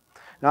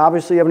 Now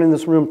obviously everyone in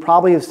this room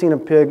probably has seen a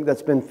pig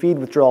that's been feed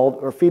withdrawal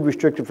or feed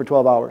restricted for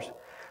 12 hours.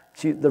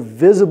 See, they're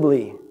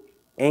visibly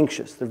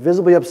anxious. They're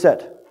visibly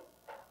upset.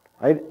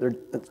 Right?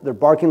 They're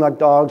barking like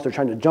dogs. They're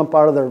trying to jump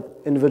out of their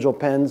individual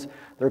pens.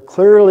 They're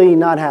clearly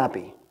not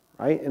happy.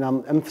 Right? And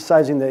I'm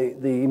emphasizing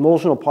the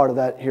emotional part of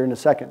that here in a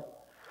second.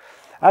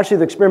 Actually,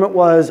 the experiment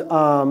was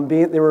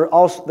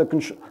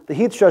the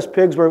heat stress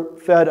pigs were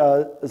fed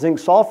zinc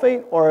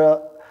sulfate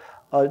or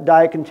a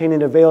diet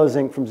containing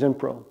Avela-Zinc from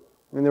Zinpro.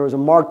 And there was a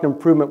marked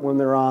improvement when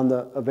they were on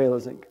the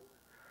Avela-Zinc.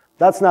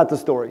 That's not the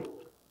story.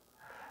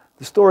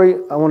 The story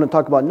I want to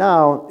talk about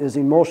now is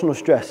emotional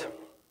stress.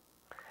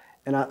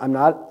 And I'm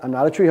not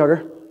a tree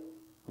hugger,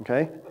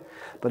 okay?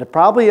 But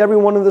probably every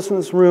one of us in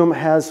this room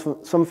has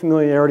some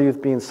familiarity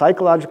with being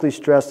psychologically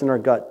stressed in our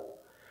gut.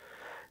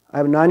 I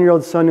have a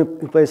 9-year-old son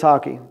who plays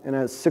hockey, and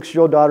a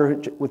 6-year-old daughter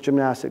with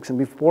gymnastics. And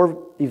before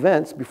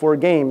events, before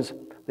games,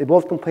 they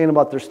both complain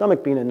about their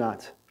stomach being in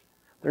knots.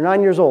 They're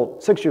 9 years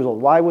old, 6 years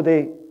old. Why would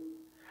they,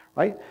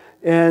 right?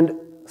 And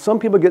some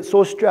people get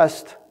so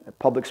stressed at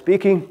public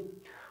speaking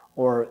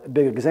or a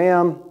big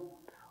exam,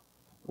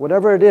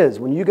 whatever it is,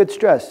 when you get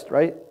stressed,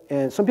 right?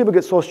 And some people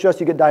get so stressed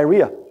you get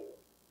diarrhea,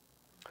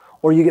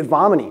 or you get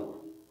vomiting,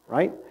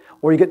 right?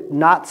 Or you get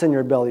knots in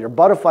your belly or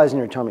butterflies in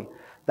your tummy.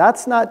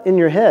 That's not in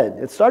your head.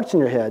 It starts in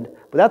your head,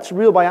 but that's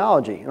real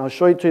biology. And I'll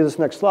show you to this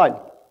next slide.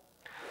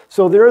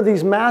 So there are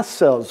these mast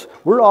cells.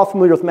 We're all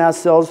familiar with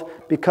mast cells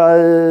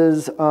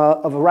because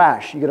of a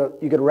rash. You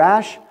get a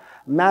rash.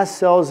 Mast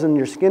cells in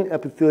your skin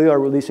epithelium are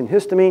releasing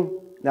histamine.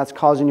 That's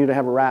causing you to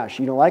have a rash.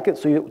 You don't like it,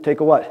 so you take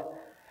a what?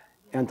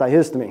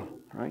 Antihistamine,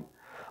 right?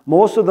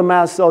 Most of the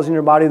mast cells in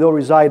your body, they'll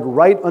reside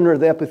right under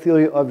the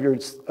epithelium of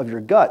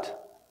your gut,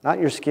 not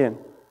your skin.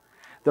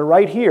 They're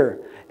right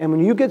here. And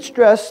when you get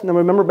stressed, now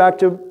remember back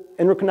to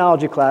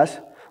endocrinology class,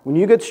 when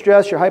you get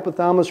stressed, your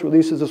hypothalamus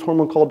releases this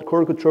hormone called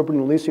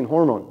corticotropin-releasing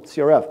hormone,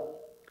 CRF.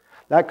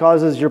 That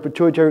causes your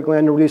pituitary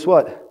gland to release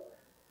what?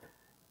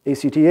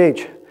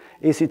 ACTH.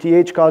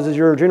 ACTH causes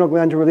your adrenal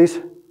gland to release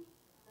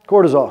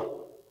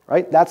cortisol,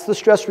 right? That's the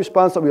stress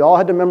response that we all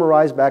had to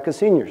memorize back as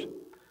seniors.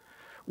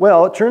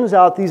 Well, it turns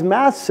out these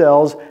mast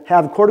cells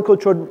have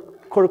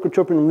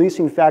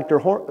corticotropin-releasing factor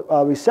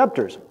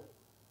receptors.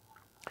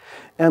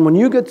 And when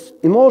you get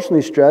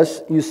emotionally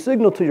stressed, you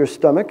signal to your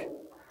stomach.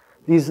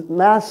 These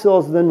mast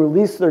cells then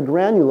release their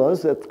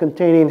granules that's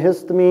containing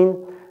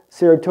histamine,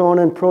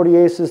 serotonin,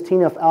 proteases,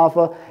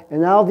 TNF-alpha,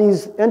 and now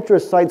these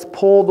enterocytes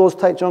pull those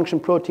tight junction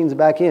proteins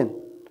back in.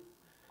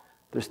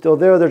 They're still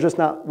there, they're just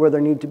not where they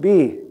need to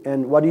be.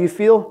 And what do you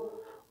feel?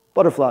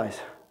 Butterflies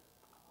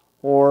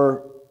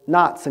or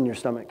knots in your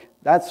stomach.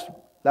 That's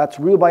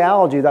real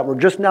biology that we're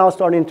just now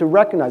starting to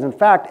recognize. In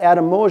fact,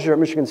 Adam Mosier at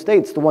Michigan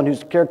State is the one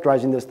who's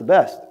characterizing this the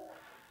best.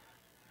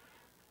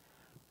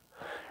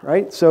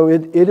 Right? So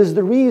it is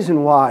the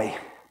reason why.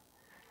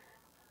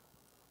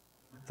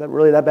 Is that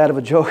really that bad of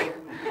a joke?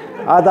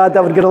 I thought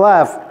that would get a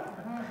laugh.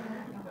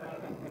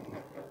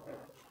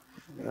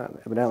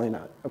 Evidently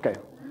not. Okay.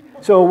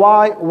 So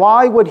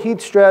why would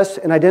heat stress,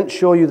 and I didn't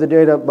show you the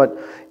data, but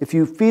if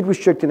you feed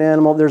restrict an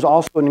animal, there's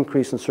also an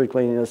increase in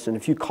circulating insulin.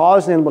 If you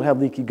cause an animal to have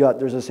leaky gut,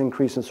 there's this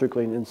increase in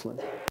circulating insulin.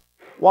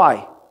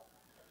 Why?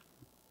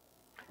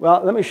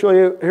 Well, let me show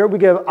you. Here we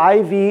give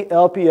IV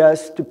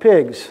LPS to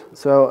pigs.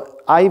 So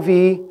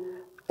IV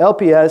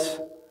LPS,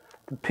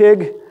 the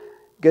pig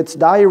gets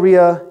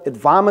diarrhea, it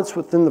vomits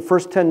within the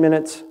first 10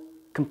 minutes,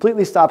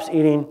 completely stops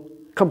eating.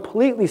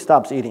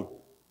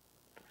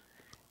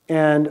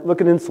 And look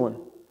at insulin.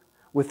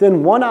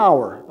 Within 1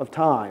 hour of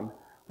time,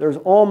 there's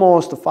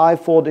almost a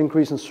 5-fold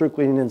increase in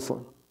circulating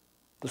insulin,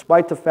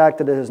 despite the fact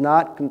that it has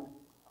not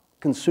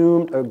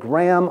consumed a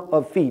gram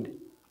of feed.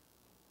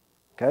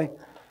 Okay?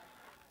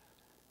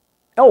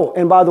 Oh,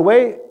 and by the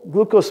way,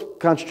 glucose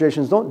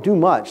concentrations don't do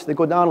much. They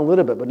go down a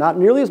little bit, but not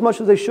nearly as much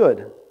as they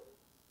should.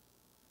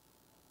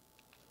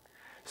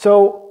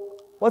 So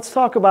let's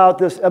talk about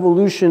this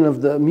evolution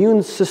of the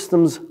immune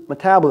system's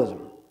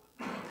metabolism.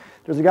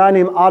 There's a guy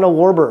named Otto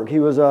Warburg. He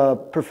was a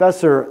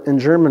professor in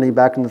Germany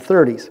back in the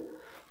 30s.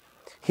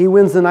 He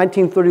wins the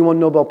 1931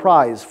 Nobel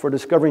Prize for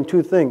discovering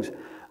two things.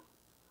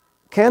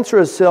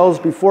 Cancerous cells,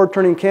 before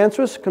turning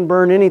cancerous, can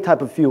burn any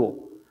type of fuel.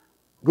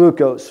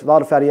 Glucose,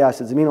 volatile fatty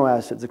acids, amino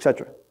acids,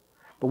 etc.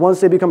 But once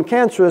they become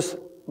cancerous,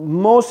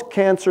 most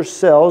cancer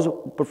cells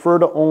prefer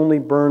to only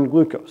burn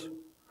glucose.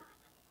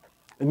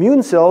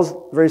 Immune cells,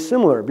 very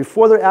similar.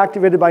 Before they're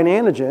activated by an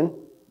antigen,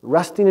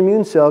 resting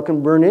immune cell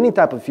can burn any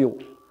type of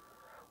fuel.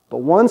 But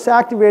once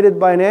activated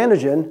by an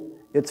antigen,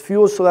 its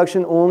fuel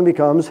selection only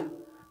becomes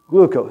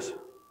glucose.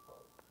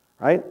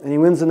 Right? And he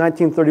wins the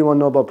 1931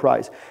 Nobel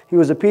Prize. He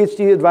was a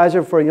PhD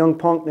advisor for a young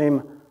punk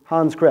named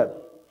Hans Krebs.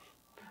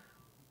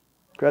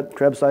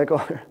 Krebs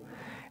cycle.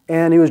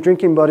 And he was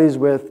drinking buddies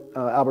with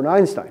Albert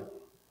Einstein.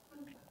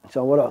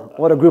 So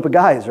what a group of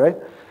guys, right?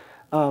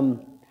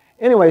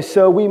 Anyway,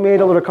 so we made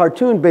a little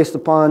cartoon based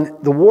upon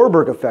the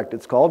Warburg effect,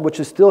 it's called,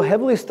 which is still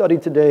heavily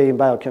studied today in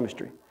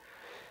biochemistry.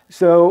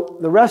 So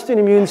the resting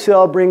immune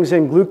cell brings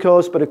in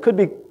glucose, but it could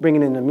be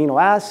bringing in an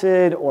amino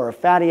acid or a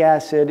fatty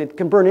acid. It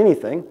can burn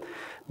anything.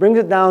 Brings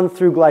it down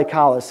through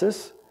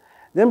glycolysis,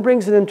 then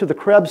brings it into the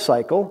Krebs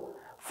cycle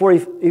for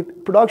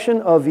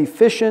production of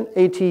efficient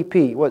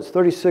ATP. What's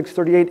 36,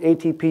 38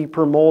 ATP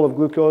per mole of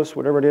glucose,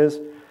 whatever it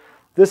is.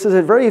 This is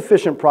a very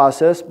efficient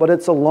process, but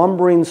it's a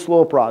lumbering,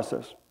 slow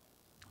process.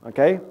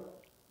 Okay?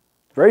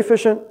 Very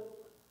efficient,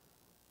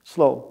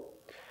 slow.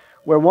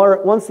 Where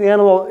once the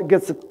animal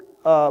gets,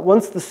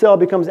 once the cell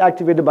becomes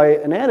activated by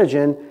an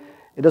antigen,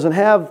 it doesn't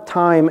have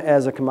time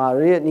as a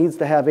commodity. It needs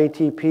to have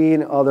ATP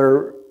and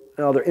other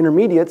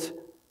intermediates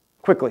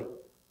quickly.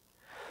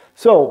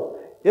 So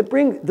it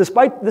brings,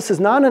 despite this is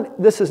not an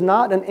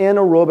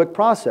anaerobic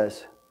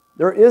process.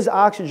 There is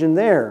oxygen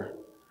there,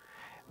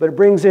 but it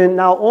brings in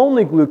now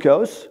only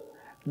glucose.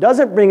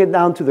 Doesn't bring it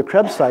down to the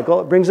Krebs cycle.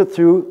 It brings it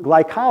through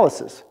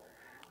glycolysis.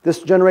 This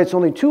generates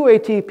only 2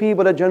 ATP,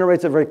 but it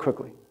generates it very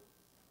quickly.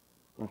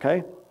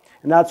 Okay,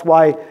 and that's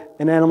why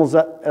in animals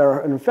that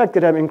are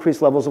infected have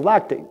increased levels of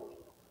lactate.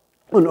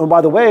 And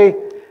by the way,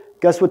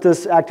 guess what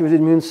this activated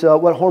immune cell,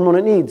 what hormone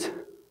it needs?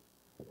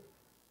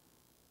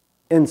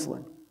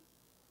 Insulin.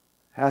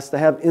 Has to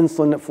have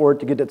insulin for it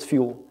to get its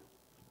fuel.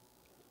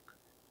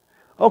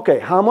 Okay,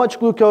 how much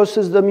glucose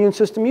is the immune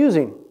system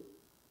using?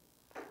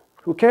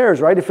 Who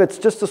cares, right? If it's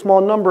just a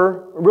small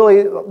number,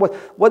 really,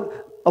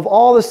 what of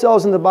all the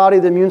cells in the body,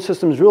 the immune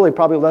system is really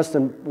probably less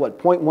than,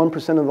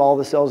 0.1% of all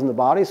the cells in the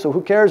body. So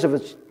who cares if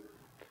it's,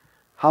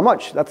 how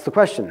much? That's the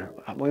question.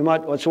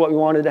 That's what we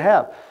wanted to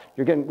have.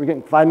 We're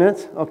getting 5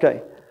 minutes?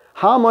 Okay.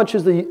 How much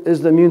is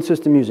the immune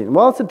system using?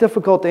 Well, it's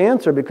difficult to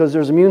answer because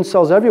there's immune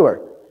cells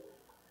everywhere.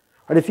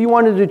 Right? If you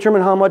wanted to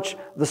determine how much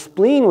the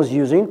spleen was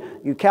using,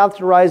 you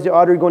catheterize the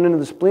artery going into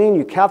the spleen,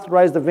 you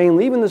catheterize the vein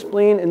leaving the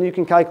spleen, and you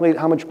can calculate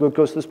how much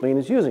glucose the spleen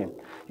is using.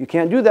 You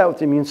can't do that with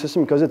the immune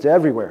system because it's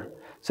everywhere.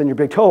 It's in your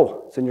big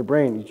toe. It's in your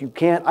brain. You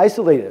can't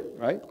isolate it,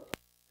 right?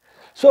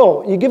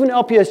 So you give an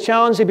LPS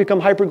challenge, they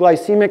become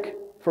hyperglycemic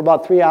for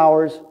about 3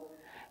 hours.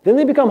 Then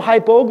they become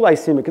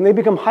hypoglycemic. And they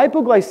become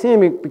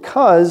hypoglycemic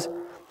because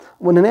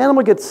when an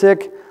animal gets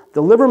sick,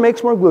 the liver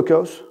makes more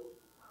glucose,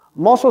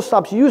 muscle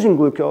stops using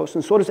glucose,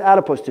 and so does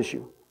adipose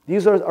tissue.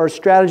 These are our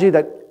strategy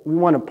that we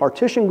want to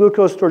partition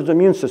glucose towards the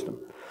immune system.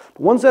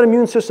 But once that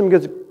immune system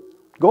gets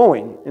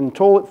going and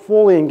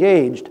fully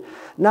engaged,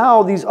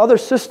 now these other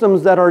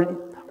systems that are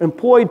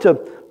employed to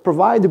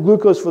provide the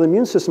glucose for the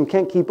immune system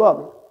can't keep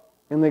up,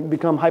 and they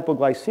become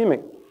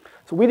hypoglycemic.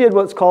 So we did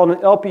what's called an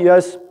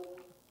LPS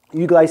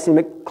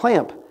euglycemic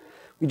clamp.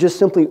 We just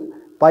simply,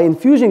 by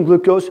infusing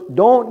glucose,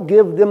 don't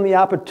give them the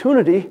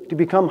opportunity to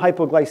become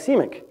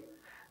hypoglycemic.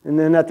 And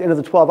then at the end of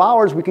the 12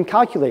 hours, we can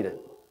calculate it.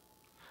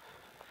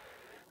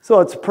 So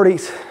it's pretty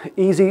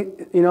easy.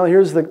 You know,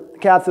 here's the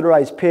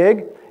catheterized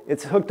pig.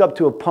 It's hooked up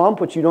to a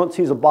pump, which you don't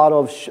see is a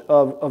bottle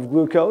of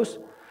glucose.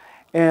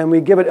 And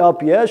we give it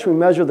LPS, we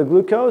measure the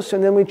glucose,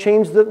 and then we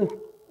change the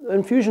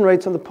infusion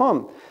rates on the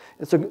pump.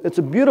 It's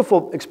a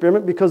beautiful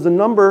experiment because the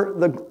number,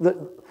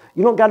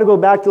 you don't got to go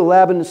back to the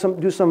lab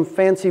and do some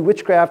fancy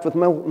witchcraft with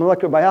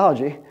molecular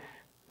biology.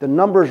 The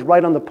number's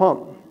right on the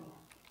pump.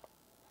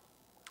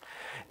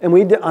 And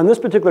we did, on this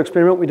particular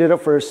experiment, we did it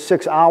for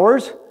 6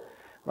 hours,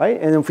 right?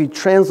 And if we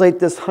translate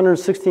this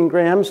 116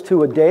 grams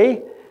to a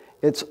day,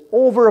 It's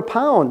over a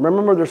pound.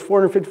 Remember, there's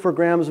 454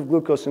 grams of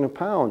glucose in a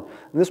pound.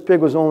 And this pig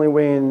was only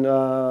weighing,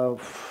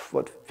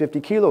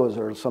 50 kilos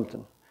or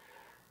something.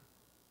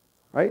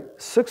 Right?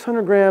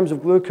 600 grams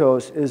of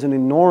glucose is an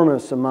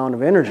enormous amount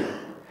of energy.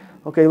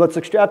 Okay, let's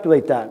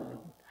extrapolate that.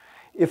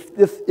 If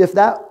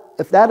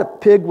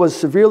that pig was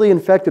severely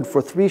infected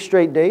for 3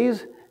 straight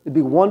days, it'd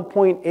be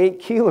 1.8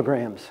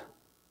 kilograms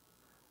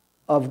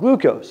of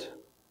glucose.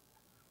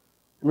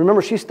 And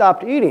remember, she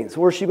stopped eating,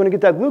 so where's she going to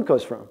get that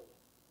glucose from?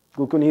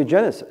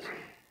 Gluconeogenesis.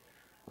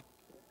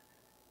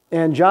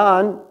 And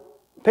John,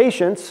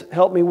 patience,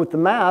 helped me with the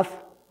math,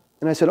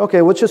 and I said,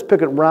 okay, let's just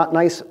pick a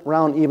nice,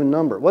 round, even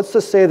number. Let's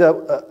just say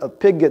that a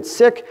pig gets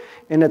sick,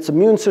 and its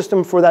immune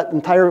system for that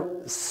entire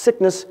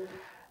sickness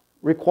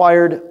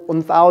required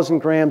 1,000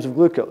 grams of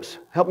glucose.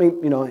 Help me,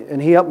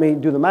 and he helped me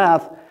do the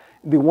math.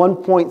 It'd be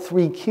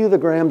 1.3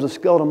 kilograms of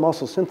skeletal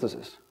muscle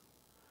synthesis.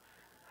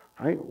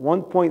 Right?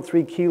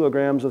 1.3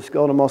 kilograms of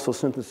skeletal muscle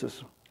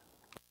synthesis.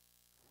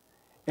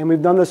 And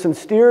we've done this in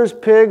steers,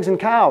 pigs, and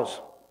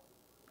cows.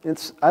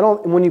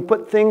 When you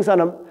put things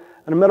on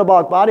a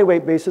metabolic body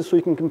weight basis so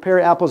you can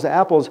compare apples to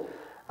apples,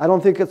 I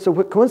don't think it's a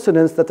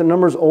coincidence that the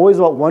number is always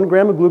about 1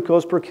 gram of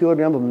glucose per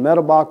kilogram of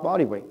metabolic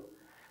body weight.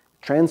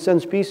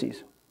 Transcends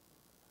species.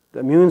 The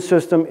immune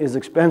system is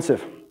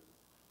expensive.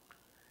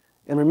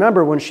 And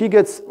remember, when he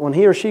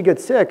or she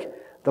gets sick,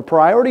 the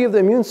priority of the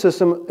immune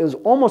system is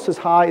almost as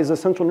high as the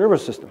central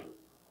nervous system.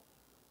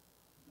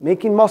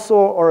 Making muscle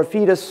or a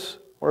fetus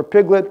or a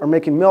piglet or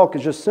making milk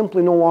is just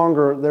simply no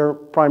longer their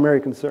primary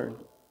concern.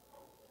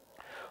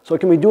 So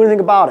can we do anything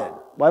about it?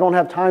 Well, I don't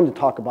have time to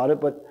talk about it,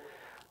 but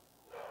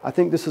I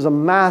think this is a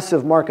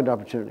massive market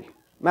opportunity.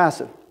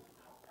 Massive.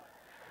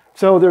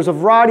 So there's a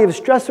variety of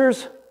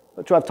stressors,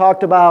 which I've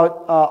talked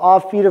about,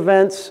 off-feed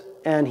events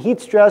and heat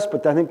stress,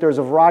 but I think there's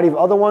a variety of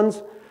other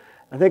ones.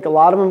 I think a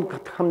lot of them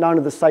come down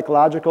to the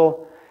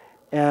psychological.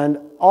 And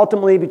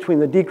ultimately, between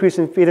the decrease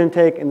in feed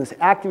intake and this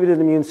activated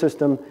immune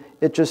system,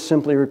 it just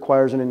simply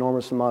requires an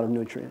enormous amount of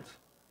nutrients.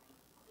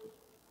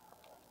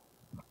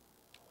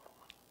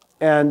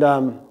 And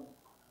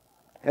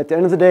at the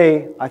end of the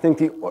day, I think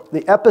the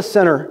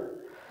epicenter,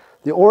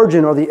 the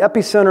origin or the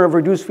epicenter of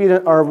reduced feed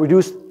or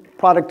reduced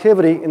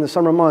productivity in the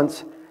summer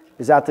months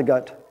is at the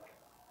gut.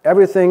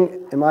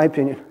 Everything, in my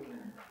opinion,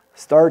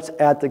 starts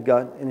at the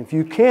gut. And if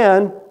you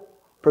can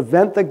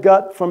prevent the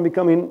gut from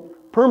becoming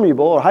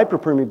permeable or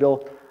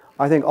hyperpermeable,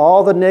 I think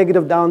all the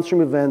negative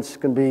downstream events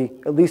can be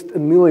at least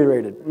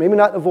ameliorated. Maybe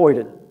not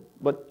avoided,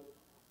 but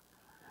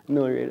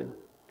ameliorated.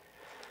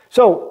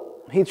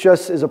 So heat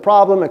stress is a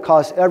problem. It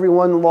costs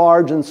everyone,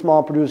 large and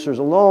small producers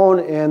alone,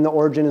 and the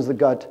origin is the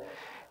gut.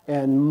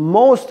 And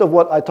most of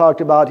what I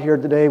talked about here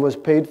today was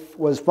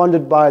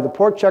funded by the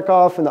Pork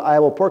Checkoff and the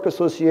Iowa Pork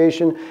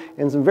Association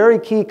and some very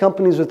key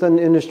companies within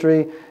the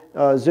industry,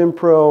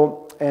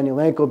 Zimpro and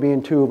Elanco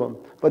being 2 of them.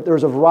 But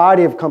there's a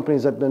variety of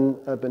companies that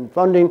have been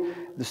funding.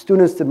 The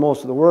students did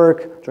most of the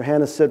work.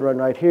 Johanna's sitting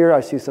right here. I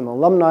see some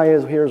alumni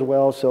here as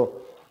well. So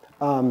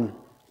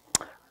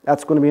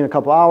that's going to be in a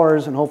couple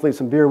hours, and hopefully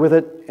some beer with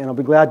it. And I'll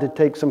be glad to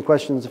take some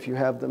questions if you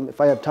have them, if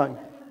I have time.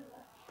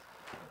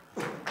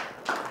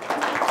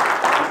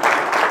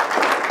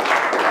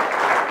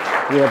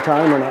 Do we have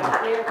time or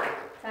not? We have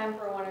time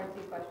for 1 or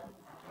 2 questions.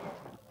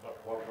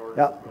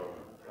 Yeah.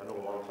 I know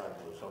a lot of times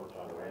in the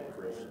summertime they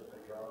increase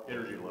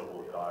energy level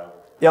of diet.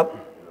 Yep.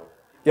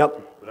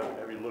 Yep. But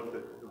have you looked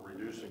at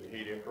reducing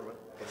heat increment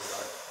in the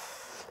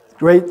diet?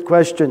 Great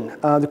question.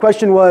 The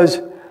question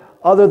was,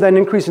 other than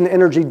increasing the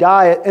energy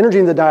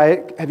in the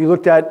diet, have you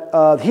looked at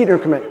the heat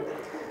increment?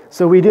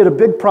 So we did a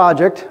big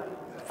project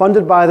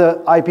funded by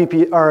the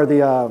IPP or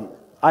the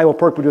Iowa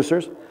pork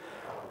producers,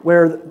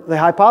 where the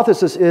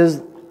hypothesis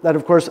is that,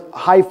 of course,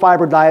 high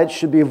fiber diets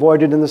should be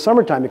avoided in the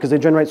summertime because they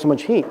generate so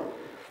much heat.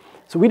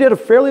 So we did a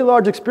fairly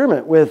large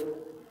experiment with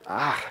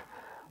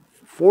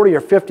 40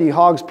 or 50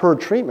 hogs per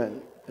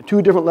treatment,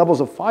 2 different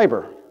levels of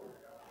fiber,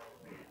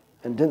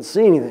 and didn't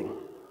see anything.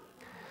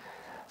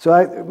 So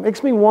it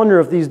makes me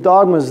wonder if these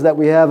dogmas that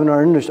we have in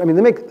our industry, I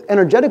mean,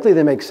 energetically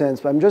they make sense,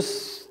 but I'm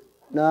just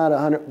not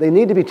 100, they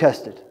need to be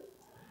tested.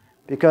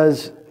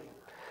 Because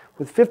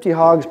with 50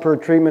 hogs per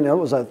treatment,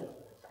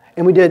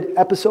 and we did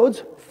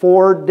episodes,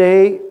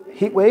 4-day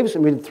heat waves,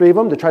 and we did 3 of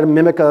them to try to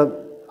mimic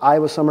a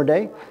Iowa summer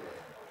day.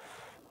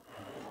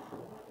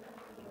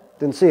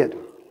 Didn't see it.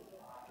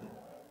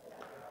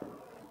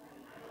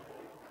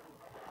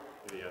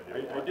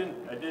 I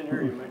didn't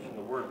hear you mention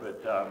the word,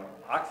 but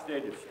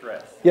oxidative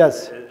stress.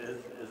 Yes.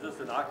 Is this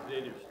an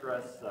oxidative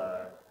stress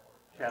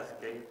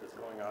cascade that's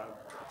going on?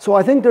 So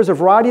I think there's a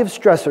variety of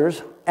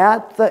stressors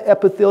at the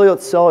epithelial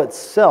cell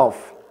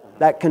itself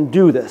that can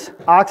do this.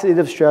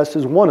 Oxidative stress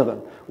is one of them,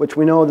 which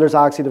we know there's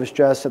oxidative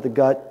stress at the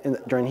gut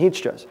during heat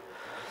stress.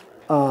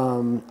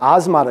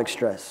 Osmotic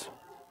stress,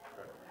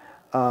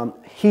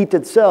 heat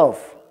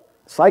itself,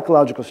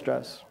 psychological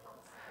stress.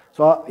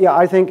 So yeah,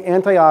 I think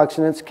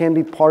antioxidants can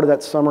be part of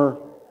that summer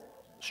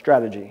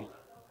strategy.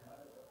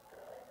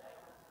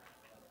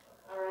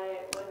 All right.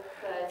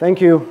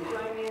 Thank you.